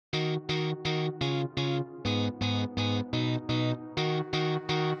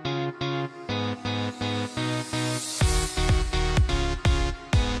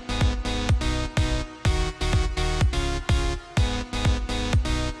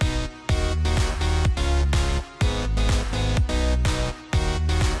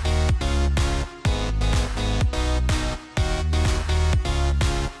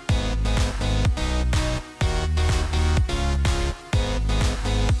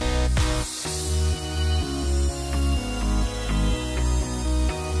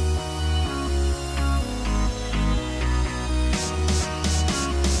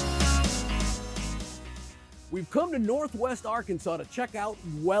come to Northwest Arkansas to check out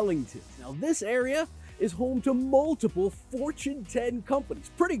Wellington. Now, this area is home to multiple Fortune 10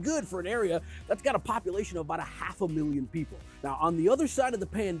 companies. Pretty good for an area that's got a population of about 500,000 people. Now, on the other side of the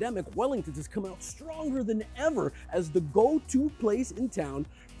pandemic, Wellington has come out stronger than ever as the go-to place in town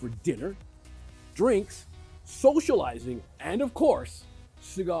for dinner, drinks, socializing, and of course,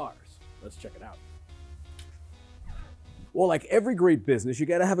 cigars. Let's check it out. Well, like every great business, you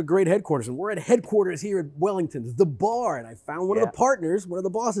got to have a great headquarters, and we're at headquarters here at Wellington's, the bar, and I found one of the partners, one of the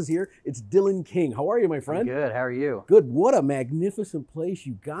bosses here. It's Dylan King. How are you, my friend? I'm good. How are you? Good. What a magnificent place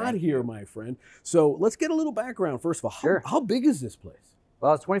you got here, my friend. So let's get a little background first of all. How big is this place?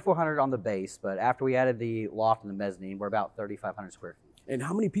 Well, it's 2,400 on the base, but after we added the loft and the mezzanine, we're about 3,500 square feet. And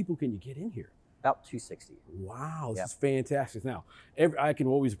how many people can you get in here? About 260. Wow, this is fantastic. Now, I can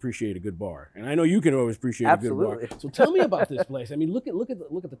always appreciate a good bar, and I know you can always appreciate a good bar. So tell me about this place. I mean, look at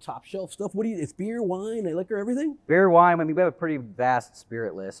the top shelf stuff. What do you? It's beer, wine, liquor, everything. Beer, wine. I mean, we have a pretty vast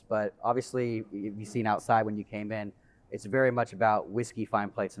spirit list, but obviously, you've seen outside when you came in, it's very much about whiskey, fine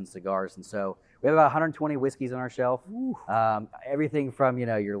plates, and cigars. And so we have about 120 whiskeys on our shelf. Everything from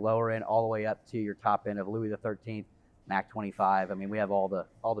your lower end all the way up to your top end of Louis the 13th, Mac 25. I mean, we have all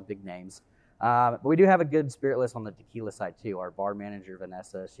the big names. But we do have a good spirit list on the tequila side too. Our bar manager,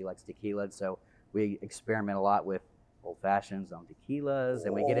 Vanessa, she likes tequila, so we experiment a lot with old fashions on tequilas,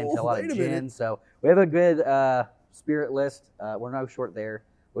 and we get into a lot of gin. So we have a good spirit list. We're no short there.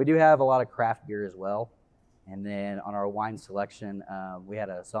 We do have a lot of craft beer as well. And then on our wine selection, we had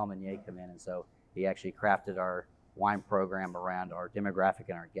a sommelier come in, and so he actually crafted our wine program around our demographic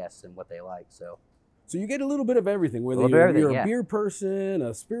and our guests and what they like. So you get a little bit of everything, whether you're a beer person,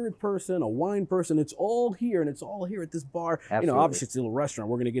 a spirit person, a wine person, it's all here, and it's all here at this bar. Absolutely. Obviously it's a little restaurant.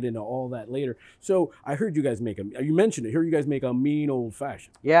 We're going to get into all that later. So I heard you guys you mentioned it, you guys make a mean old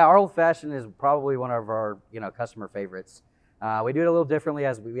fashioned. Yeah, our old fashioned is probably one of our, customer favorites. We do it a little differently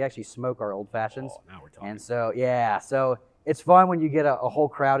as we actually smoke our old fashions. Oh, now we're talking. And so, so it's fun when you get a whole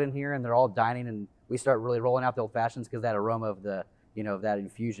crowd in here and they're all dining and we start really rolling out the old fashions because that aroma of the, of that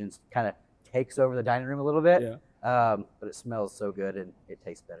infusion kind of takes over the dining room a little bit, but it smells so good and it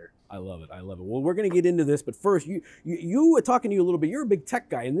tastes better. I love it. I love it. Well, we're going to get into this, but first, you were talking to you a little bit. You're a big tech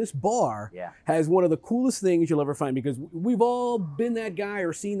guy, and this bar has one of the coolest things you'll ever find because we've all been that guy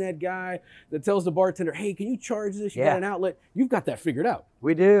or seen that guy that tells the bartender, "Hey, can you charge this? You got an outlet." You've got that figured out.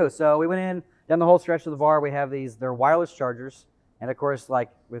 We do. So we went in down the whole stretch of the bar. We have they're wireless chargers, and of course, like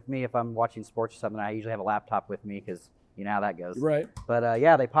with me, if I'm watching sports or something, I usually have a laptop with me because you know how that goes. Right. But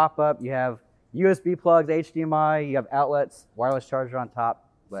they pop up. You have USB plugs, HDMI, you have outlets, wireless charger on top,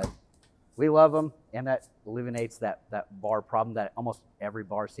 but we love them, and that eliminates that bar problem that almost every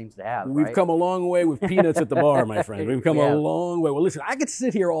bar seems to have. We've come a long way with peanuts at the bar, my friend. We've come a long way. Well, listen, I could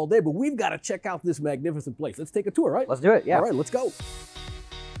sit here all day, but we've got to check out this magnificent place. Let's take a tour, right? Let's do it, All right, let's go.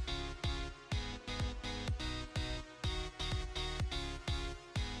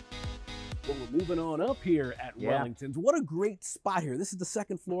 Well, we're moving on up here at Wellington's. What a great spot here. This is the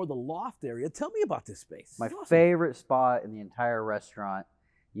second floor, the loft area. Tell me about this space. My favorite spot in the entire restaurant.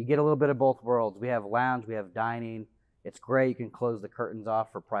 You get a little bit of both worlds. We have lounge, we have dining. It's great. You can close the curtains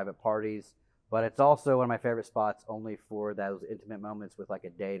off for private parties, but it's also one of my favorite spots only for those intimate moments with like a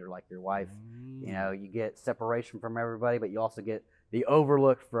date or like your wife. You get separation from everybody, but you also get the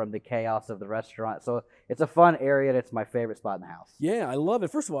overlook from the chaos of the restaurant. So it's a fun area, and it's my favorite spot in the house. Yeah, I love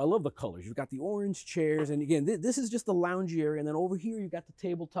it. First of all, I love the colors. You've got the orange chairs, and again, this is just the lounge area, and then over here you've got the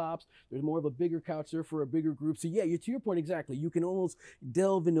tabletops. There's more of a bigger couch there for a bigger group. So yeah, to your point exactly, you can almost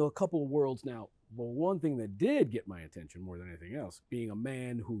delve into a couple of worlds now. Well, one thing that did get my attention more than anything else, being a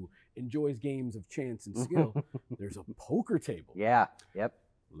man who enjoys games of chance and skill, there's a poker table. Yeah, yep.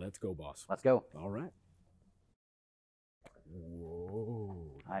 Let's go, boss. Let's go. All right. Whoa.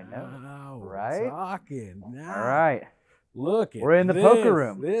 I know. Now right? We're talking. Now. All right. Look at We're in the poker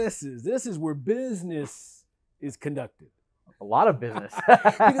room. This is where business is conducted. A lot of business.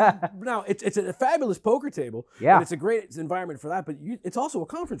 Now, it's a fabulous poker table. Yeah. And it's a great environment for that, but it's also a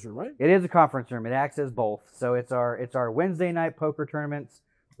conference room, right? It is a conference room. It acts as both. So it's our Wednesday night poker tournaments,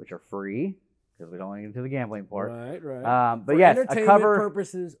 which are free because we don't want to get into the gambling part. Right. But yes, entertainment a cover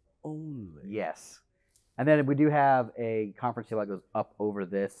purposes only. Yes. And then we do have a conference table that goes up over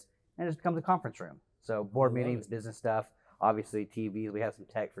this, and it just becomes a conference room. So board meetings, business stuff, obviously TVs. We have some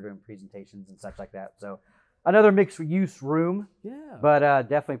tech for doing presentations and such like that. So another mixed use room. Yeah. But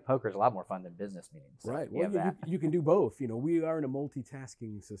definitely poker is a lot more fun than business meetings. So right. Well, you can do both. We are in a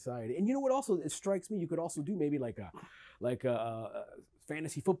multitasking society. And you know what also it strikes me, you could also do maybe like a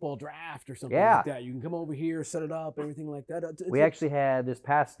fantasy football draft or something like that. You can come over here, set it up, everything like that. We actually had this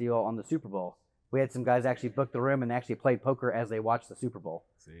past deal on the Super Bowl. We had some guys actually book the room and actually played poker as they watched the Super Bowl.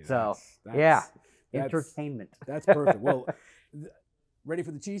 See, so that's entertainment. That's perfect. Well, ready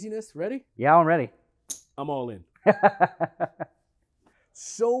for the cheesiness? Ready? Yeah, I'm ready. I'm all in.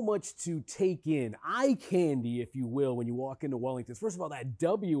 So much to take in, eye candy, if you will, when you walk into Wellington. First of all, that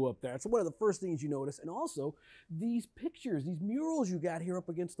W up there, it's one of the first things you notice. And also, these pictures, these murals you got here up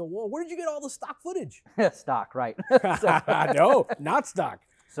against the wall. Where did you get all the stock footage? Stock, right. No, not stock.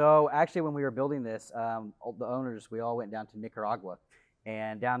 So actually, when we were building this, the owners, we all went down to Nicaragua.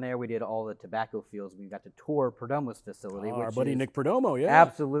 And down there, we did all the tobacco fields. We got to tour Perdomo's facility. Our which buddy is Nick Perdomo, yeah.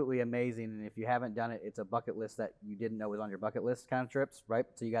 absolutely amazing. And if you haven't done it, it's a bucket list that you didn't know was on your bucket list kind of trips, right?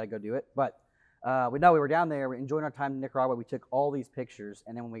 So you got to go do it. But we were down there. We're enjoying our time in Nicaragua. We took all these pictures.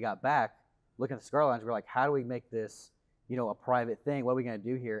 And then when we got back, looking at the cigar lounge, we're like, how do we make this, a private thing? What are we going to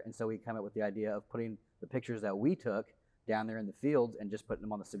do here? And so we come up with the idea of putting the pictures that we took down there in the fields and just putting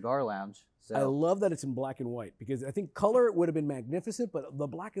them on the cigar lounge. So I love that it's in black and white because I think color would have been magnificent, but the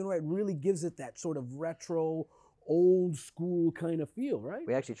black and white really gives it that sort of retro, old school kind of feel, right?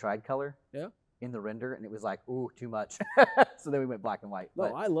 we actually tried color in the render, and it was like, ooh, too much. So then we went black and white.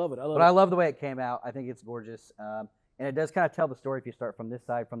 No, I love it. I love the way it came out. I think it's gorgeous. And it does kind of tell the story if you start from this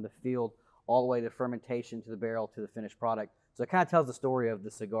side, from the field, all the way to fermentation, to the barrel, to the finished product. So it kind of tells the story of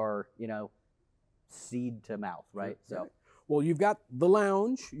the cigar, seed to mouth, right? So. Well, you've got the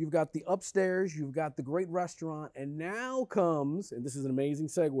lounge, you've got the upstairs, you've got the great restaurant, and now comes, and this is an amazing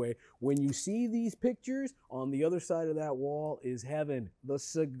segue, when you see these pictures, on the other side of that wall is heaven, the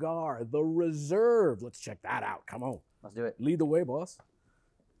cigar, the reserve. Let's check that out. Come on. Let's do it. Lead the way, boss.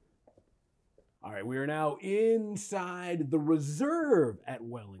 All right, we are now inside the reserve at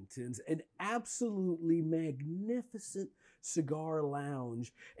Wellington's, an absolutely magnificent cigar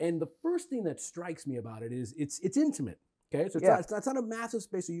lounge. And the first thing that strikes me about it is it's intimate. Okay, so it's not a massive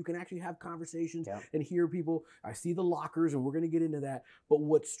space, so you can actually have conversations and hear people. I see the lockers, and we're going to get into that. But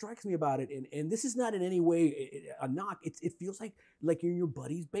what strikes me about it, and this is not in any way a knock, it feels like you're in your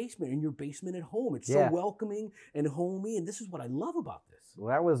buddy's basement, in your basement at home. It's so welcoming and homey, and this is what I love about this. Well,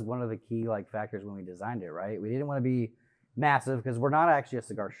 that was one of the key factors when we designed it, right? We didn't want to be massive because we're not actually a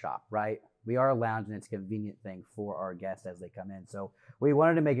cigar shop, right? We are a lounge, and it's a convenient thing for our guests as they come in. So we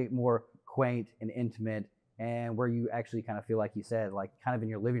wanted to make it more quaint and intimate, and where you actually kind of feel, like you said, like kind of in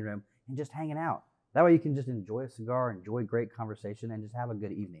your living room and just hanging out. That way you can just enjoy a cigar, enjoy great conversation, and just have a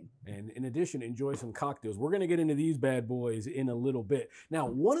good evening. And in addition, enjoy some cocktails. We're going to get into these bad boys in a little bit. Now,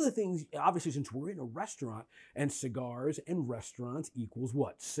 one of the things, obviously, since we're in a restaurant, and cigars and restaurants equals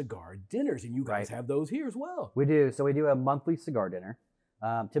what? Cigar dinners. And you guys have those here as well. We do. So we do a monthly cigar dinner.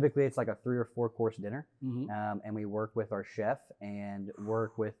 Typically, it's like a 3 or 4 course dinner. And we work with our chef and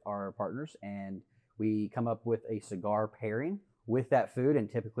work with our partners, and we come up with a cigar pairing with that food,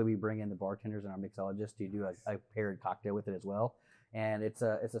 and typically we bring in the bartenders and our mixologists to do a paired cocktail with it as well. And it's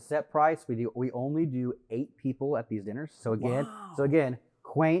a set price. We only do 8 people at these dinners. So again,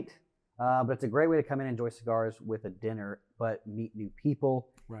 quaint, but it's a great way to come in and enjoy cigars with a dinner, but meet new people,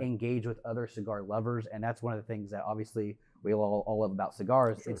 engage with other cigar lovers, and that's one of the things that obviously we all love about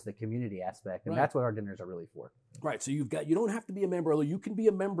cigars. It's the community aspect, and that's what our dinners are really for. Right. So you don't have to be a member, although you can be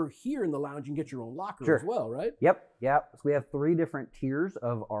a member here in the lounge and get your own locker as well, right? Yep. So we have 3 different tiers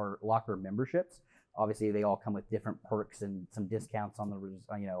of our locker memberships. Obviously, they all come with different perks and some discounts on the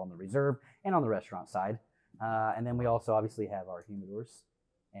on the reserve and on the restaurant side. And then we also obviously have our humidors,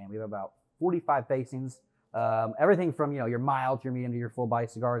 and we have about 45 facings. Everything from your mild to your medium to your full body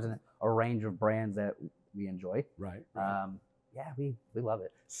cigars, and a range of brands that we enjoy. Right. We love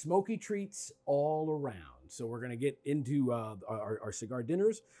it. Smoky treats all around. So we're going to get into our cigar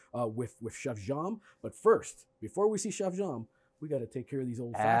dinners with Chef Jam. But first, before we see Chef Jam, we got to take care of these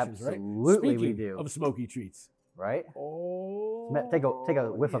old fashions, right? Absolutely, we do. Of smoky treats, right? Oh, take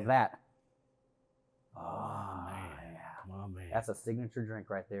a whiff of that. Oh man, come on, man. That's a signature drink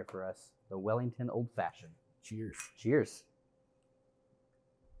right there for us. The Wellington Old Fashioned. Cheers. Cheers.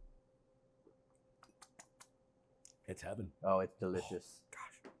 It's heaven. Oh, it's delicious.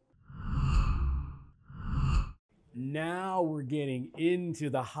 Gosh. Now we're getting into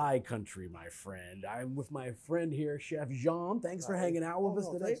the high country, my friend. I'm with my friend here, Chef Jam. Thanks for hanging out with us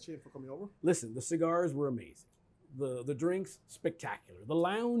today. Thanks, Chef, for coming over. Listen, the cigars were amazing. The drinks, spectacular. The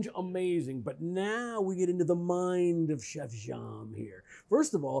lounge, amazing. But now we get into the mind of Chef Jam here.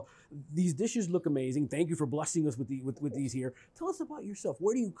 First of all, these dishes look amazing. Thank you for blessing us with these here. Tell us about yourself.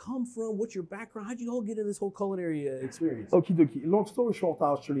 Where do you come from? What's your background? How'd you all get in this whole culinary experience? Okie dokie. Long story short,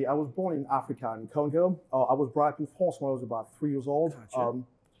 actually, I was born in Africa, in Congo. I was brought up in France when I was about 3 years old. Gotcha.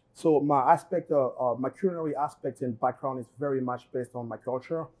 So my aspect, my culinary aspect and background is very much based on my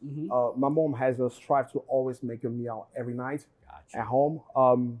culture. My mom has a strive to always make a meal every night at home.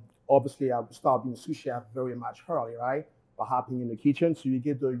 Obviously, I started doing sushi chef very much early, right? By hopping in the kitchen, so you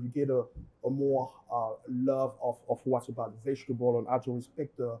get a more love of what's about vegetable and how to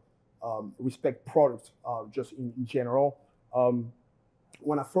respect the respect products just in general. Um,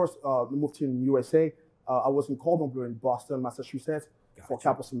 when I first moved to the USA, I was in Cordon Bleu in Boston, Massachusetts, for a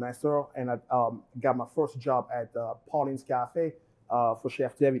couple semesters, and I got my first job at Pauline's Cafe for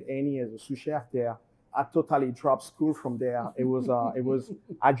Chef David Annie as a sous chef there. I totally dropped school from there. It was.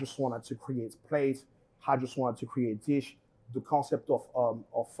 I just wanted to create plates. I just wanted to create dish. The concept of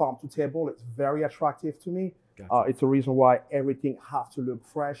farm to table is very attractive to me. Gotcha. It's a reason why everything have to look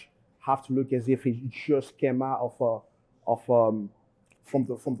fresh, have to look as if it just came out from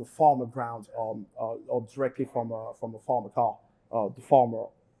the farmer ground or directly from a farmer car, the farmer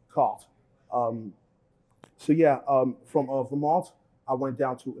cart. Um, so yeah, from Vermont, I went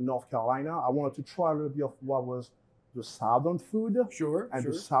down to North Carolina. I wanted to try a little bit of what was the southern food Sure, and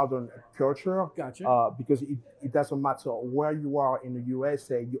sure. the southern culture. Gotcha. Because it doesn't matter where you are in the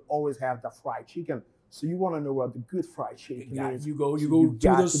USA, you always have the fried chicken. So you want to know what the good fried chicken is. You go So to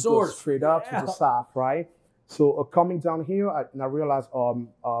got the go source. straight up to the south, right? So coming down here, I realized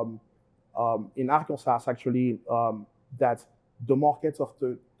in Arkansas actually that the market of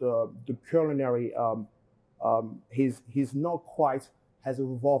the culinary he's not quite has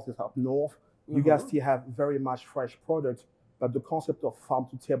evolved as up north. You guys still have very much fresh products, but the concept of farm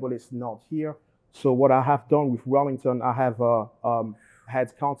to table is not here. So what I have done with Wellington, I have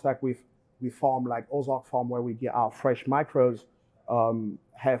had contact with farm like Ozark Farm where we get our fresh micros.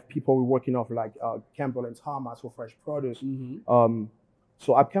 Have people we're working off like Campbell and Thomas for fresh produce.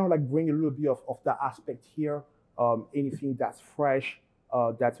 So I kind of like bring a little bit of that aspect here. Anything that's fresh,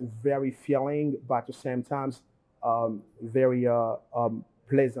 that's very filling, but at the same time, very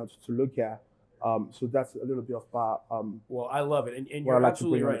pleasant to look at. So that's a little bit of Well, I love it, and what I you're like to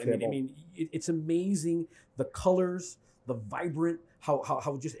absolutely bring right. on the I mean, it's amazing the colors, the vibrant,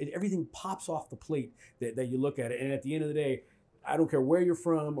 how just everything pops off the plate that you look at it, and at the end of the day, I don't care where you're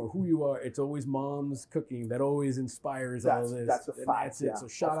from or who you are. It's always mom's cooking that always inspires all this. That's a and fact. that's it. Yeah. So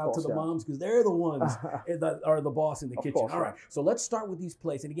shout Of out to course, the yeah. moms because they're the ones that are the boss in the Of kitchen. course, All yeah. right. So let's start with these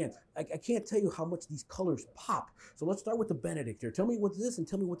plates. And again, I can't tell you how much these colors pop. So let's start with the Benedict here. Tell me what this and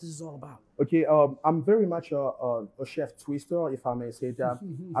tell me what this is all about. Okay, I'm very much a chef twister, if I may say that.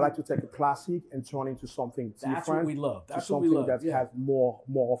 I like to take a classic and turn into something different. That's what we love. That's to what we something love. that Yeah. has more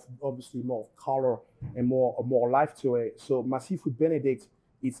of obviously more of color and more life to it. So my seafood Benedict,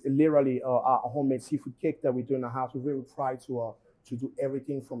 it's literally a homemade seafood cake that we do in the house. We're very proud to do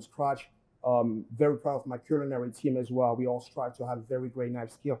everything from scratch. Very proud of my culinary team as well. We all strive to have very great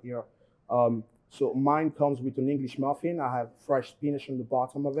knife skill here. So mine comes with an English muffin. I have fresh spinach on the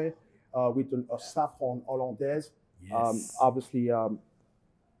bottom of it with a saffron hollandaise. Yes. Obviously,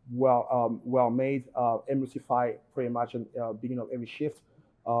 well made, emulsify pretty much at the beginning of every shift.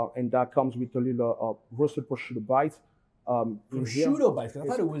 And that comes with a little roasted prosciutto bite. In here- Prosciutto bites. 'Cause I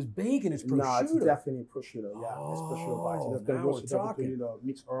it's- thought it was bacon. It's prosciutto. No, it's definitely prosciutto. Yeah, it's prosciutto bites. Oh, It's been now roasted we're up with a talking. little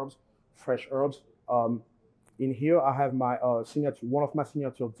mixed herbs, fresh herbs. In here, I have my signature. One of my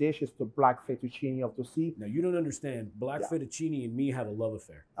signature dishes, the black fettuccine of the sea. Now you don't understand. Black Yeah. fettuccine and me have a love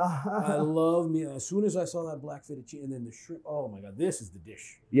affair. I love me. As soon as I saw that black fettuccine and then the shrimp, oh my god, this is the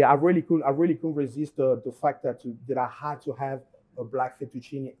dish. Yeah, I really couldn't resist the fact that I had to have a black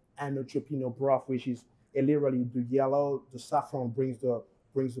fettuccine and a cioppino broth, which is literally the yellow. The saffron brings the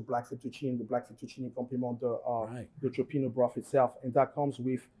black fettuccine. The black fettuccine complement Right. the cioppino broth itself, and that comes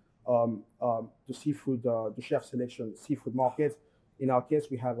with the seafood, the chef selection seafood market. In our case,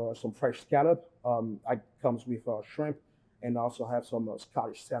 we have some fresh scallop. It comes with shrimp, and also have some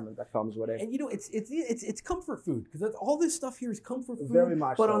Scottish salmon that comes with it. And you know, it's comfort food because all this stuff here is comfort food, Very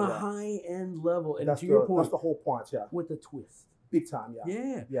much but so, on a yeah. high end level. And That's to your that's point, the whole point. Yeah, with the twist. big time. Yeah,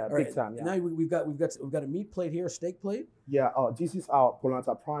 Yeah, Yeah, big time, yeah. Now we've got a meat plate here, a steak plate. yeah. This is our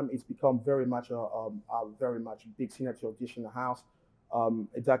polenta prime. It's become very much a very much big signature dish in the house.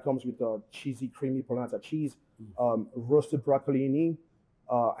 That comes with a cheesy, creamy polenta cheese, roasted broccolini,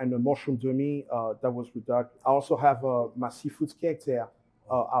 and a mushroom demi. That was with that. I also have my seafood cake there.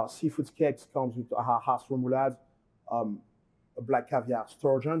 Our seafood cake comes with a house remoulade, a black caviar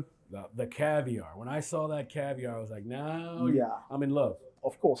sturgeon. The caviar. When I saw that caviar, I was like, now Yeah. I'm in love.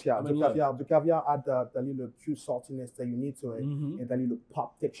 Of course, yeah. I'm The in love. caviar add the little cute saltiness that you need to it, Mhm. and that little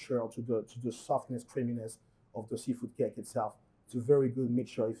pop texture to the softness, creaminess of the seafood cake itself. It's a very good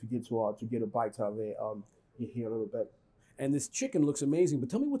mixture if you get to get a bite of it in here a little bit. And this chicken looks amazing. But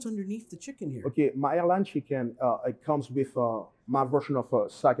tell me what's underneath the chicken here. Okay, my airline chicken, it comes with my version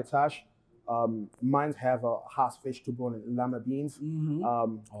of succotash. Mine have has vegetable and lima beans,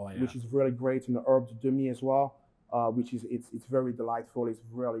 which is really great, and the herbs demi as well, which is it's very delightful. It's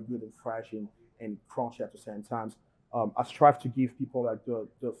really good and fresh and crunchy at the same time. I strive to give people like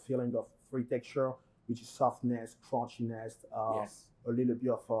the feeling of free texture, which is softness, crunchiness, a little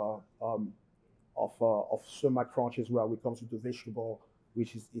bit of semi crunch as well when it comes to the vegetable,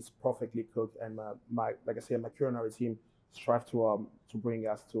 which is perfectly cooked. And my like I said, my culinary team strive to bring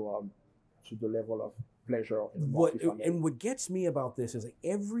us to the level of pleasure. What gets me about this is like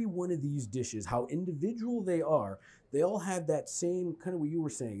every one of these dishes, how individual they are, they all have that same kind of what you were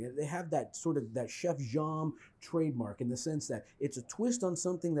saying. They have that sort of that Chef Jean trademark in the sense that it's a twist on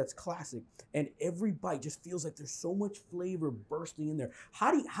something that's classic, and every bite just feels like there's so much flavor bursting in there.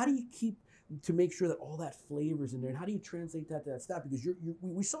 How do you keep to make sure that all that flavor's in there, and how do you translate that to that stuff? Because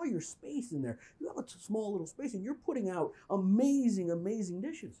we saw your space in there. You have a small little space, and you're putting out amazing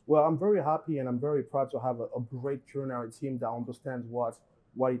dishes. Well, I'm very happy and I'm very proud to have a great culinary team that understands what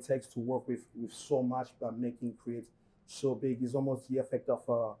it takes to work with so much, but making create so big. It's almost the effect of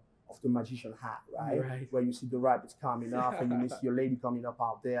the magician hat, right? Where you see the rabbits coming up and you see your lady coming up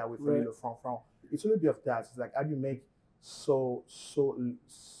out there with a little front. It's a little bit of that. It's like, how do you make so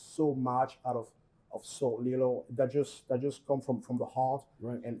much out of so little? That just come from the heart,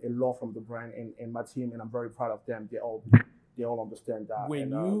 and a love from the brand and my team, and I'm very proud of them. They all understand that.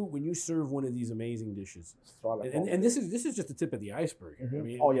 When you serve one of these amazing dishes, and this is just the tip of the iceberg. I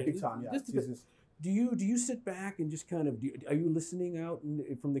mean, big time. Yeah. Do you sit back and just kind of are you listening out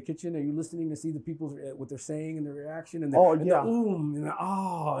from the kitchen? Are you listening to see the people what they're saying and their reaction and the and the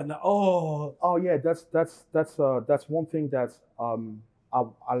ah and the oh? Oh yeah, that's one thing that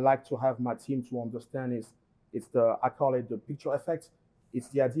I like to have my team to understand is I call it the picture effect. It's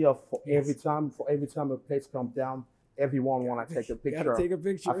the idea of every time a plate comes down, everyone want to take a picture. Gotta take a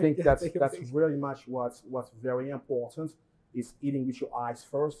picture. I think that's really much what's very important is eating with your eyes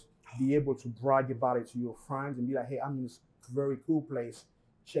first. Be able to brag about it to your friends and be like, hey, I'm in this very cool place.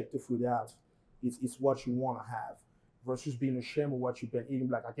 Check the food out. It's what you want to have. Versus being ashamed of what you've been eating,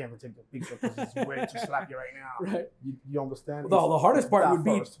 like I can't even take the picture because it's way too slappy right now. Right? You understand? Well, the hardest part would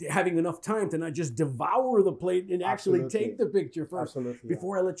be having enough time to not just devour the plate and actually take the picture first. Absolutely.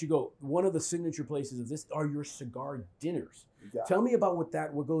 Before I let you go, one of the signature places of this are your cigar dinners. Yeah. Tell me about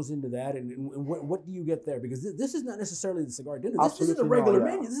what goes into that, and what do you get there? Because this is not necessarily the cigar dinner. This is a regular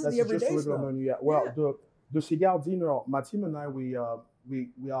menu. This is the everyday stuff. Menu, yeah. Well, the cigar dinner, my team and I, we are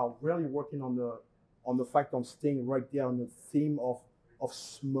really working on the fact of staying right there on the theme of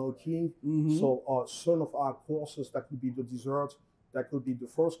smoking. So some of our courses, that could be the dessert, that could be the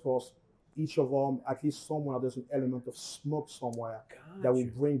first course. Each of them, at least somewhere, there's an element of smoke somewhere that will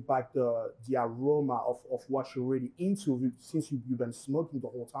bring back the aroma of what you're really into since you've been smoking the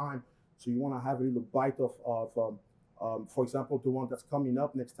whole time. So you want to have a little bite of for example, the one that's coming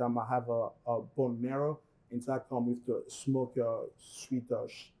up next time, I have a bone marrow, and that comes with the smoked sweet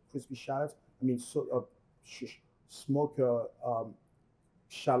crispy shallots. I mean, smoke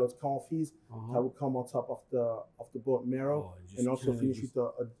shallot confits that will come on top of the bone marrow, and also finish with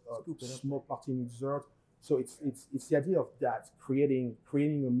a smoked martini dessert. So it's the idea of that, creating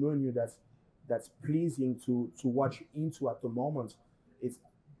a menu that's pleasing to what you're into at the moment. It's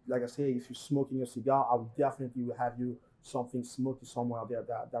like I say, if you're smoking a cigar, I would definitely have you something smoky somewhere there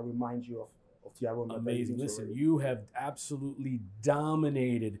that reminds you of the aroma. Amazing. Listen, you have absolutely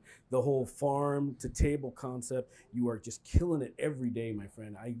dominated the whole farm to table concept. You are just killing it every day, my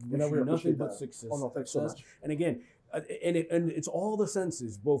friend. I wish you nothing but success. Oh, no, thanks so much. And again, and it's all the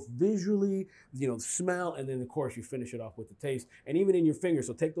senses, both visually, smell, and then of course you finish it off with the taste, and even in your fingers.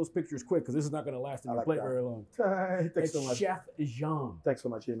 So take those pictures quick, because this is not going to last in your plate very long. Thanks so much, Chef Jean. Thanks so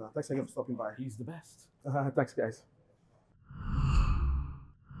much, Emma. Thanks again for stopping by. He's the best. Thanks, guys.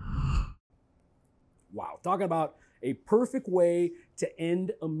 Wow, talking about a perfect way to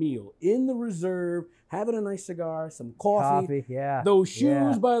end a meal in the reserve, having a nice cigar, some coffee. Yeah. Those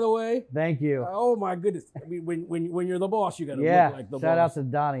shoes, by the way. Thank you. Oh my goodness! I mean, when you're the boss, you got to look like the boss. Shout out to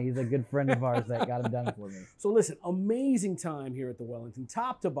Donnie. He's a good friend of ours that got it done for me. So listen, amazing time here at the Wellington,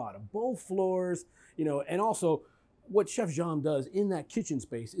 top to bottom, both floors. And also what Chef Jean does in that kitchen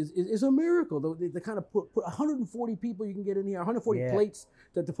space is a miracle. They kind of put 140 people you can get in here, 140 plates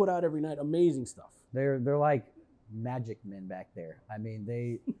to put out every night. Amazing stuff. They're like magic men back there. I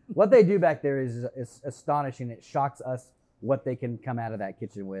mean, what they do back there is astonishing. It shocks us what they can come out of that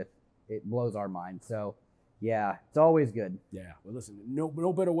kitchen with. It blows our mind. So Yeah, it's always good. Yeah, well, listen, no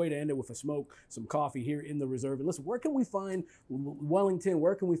better way to end it with a smoke, some coffee here in the Reserve. And listen, where can we find Wellington?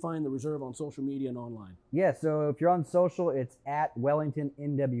 Where can we find the Reserve on social media and online? Yeah, so if you're on social, it's at Wellington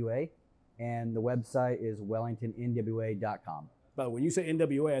NWA, and the website is wellingtonnwa.com. By the way, when you say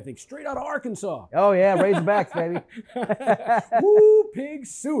NWA, I think straight out of Arkansas. Oh yeah, Razorbacks, baby. Woo, pig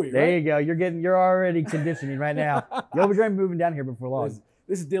suey. There right? you go. You're already conditioning right now. You'll be moving down here before long.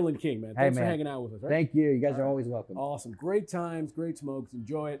 This is Dylan King, man. Thanks for hanging out with us. Right? Thank you. You guys are always welcome. Awesome. Great times, great smokes.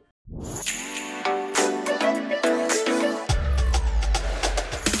 Enjoy it.